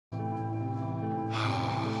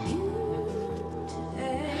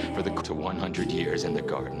for the to 100 years in the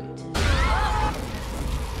garden.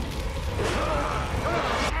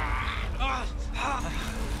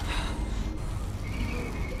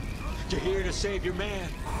 You're here to save your man.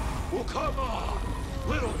 Well, come on,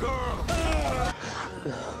 little girl.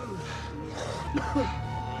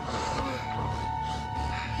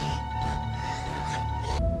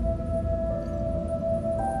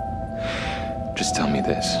 Just tell me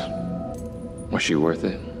this. Was she worth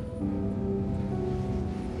it?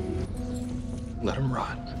 Let him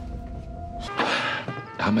rot.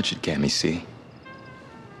 How much did Cammy see?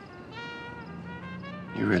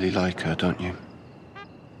 You really like her, don't you?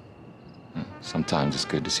 Sometimes it's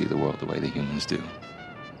good to see the world the way the humans do.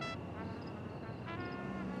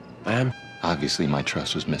 Ma'am? Obviously, my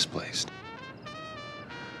trust was misplaced.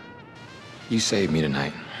 You saved me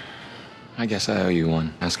tonight. I guess I owe you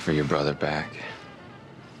one. Ask for your brother back.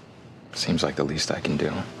 Seems like the least I can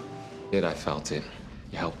do. I felt it.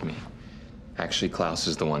 You helped me. Actually, Klaus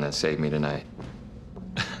is the one that saved me tonight.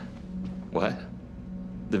 What?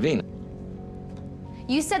 Davina.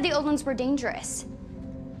 You said the old ones were dangerous.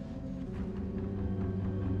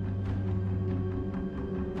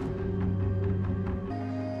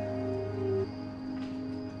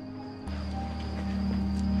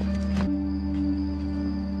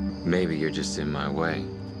 Maybe you're just in my way.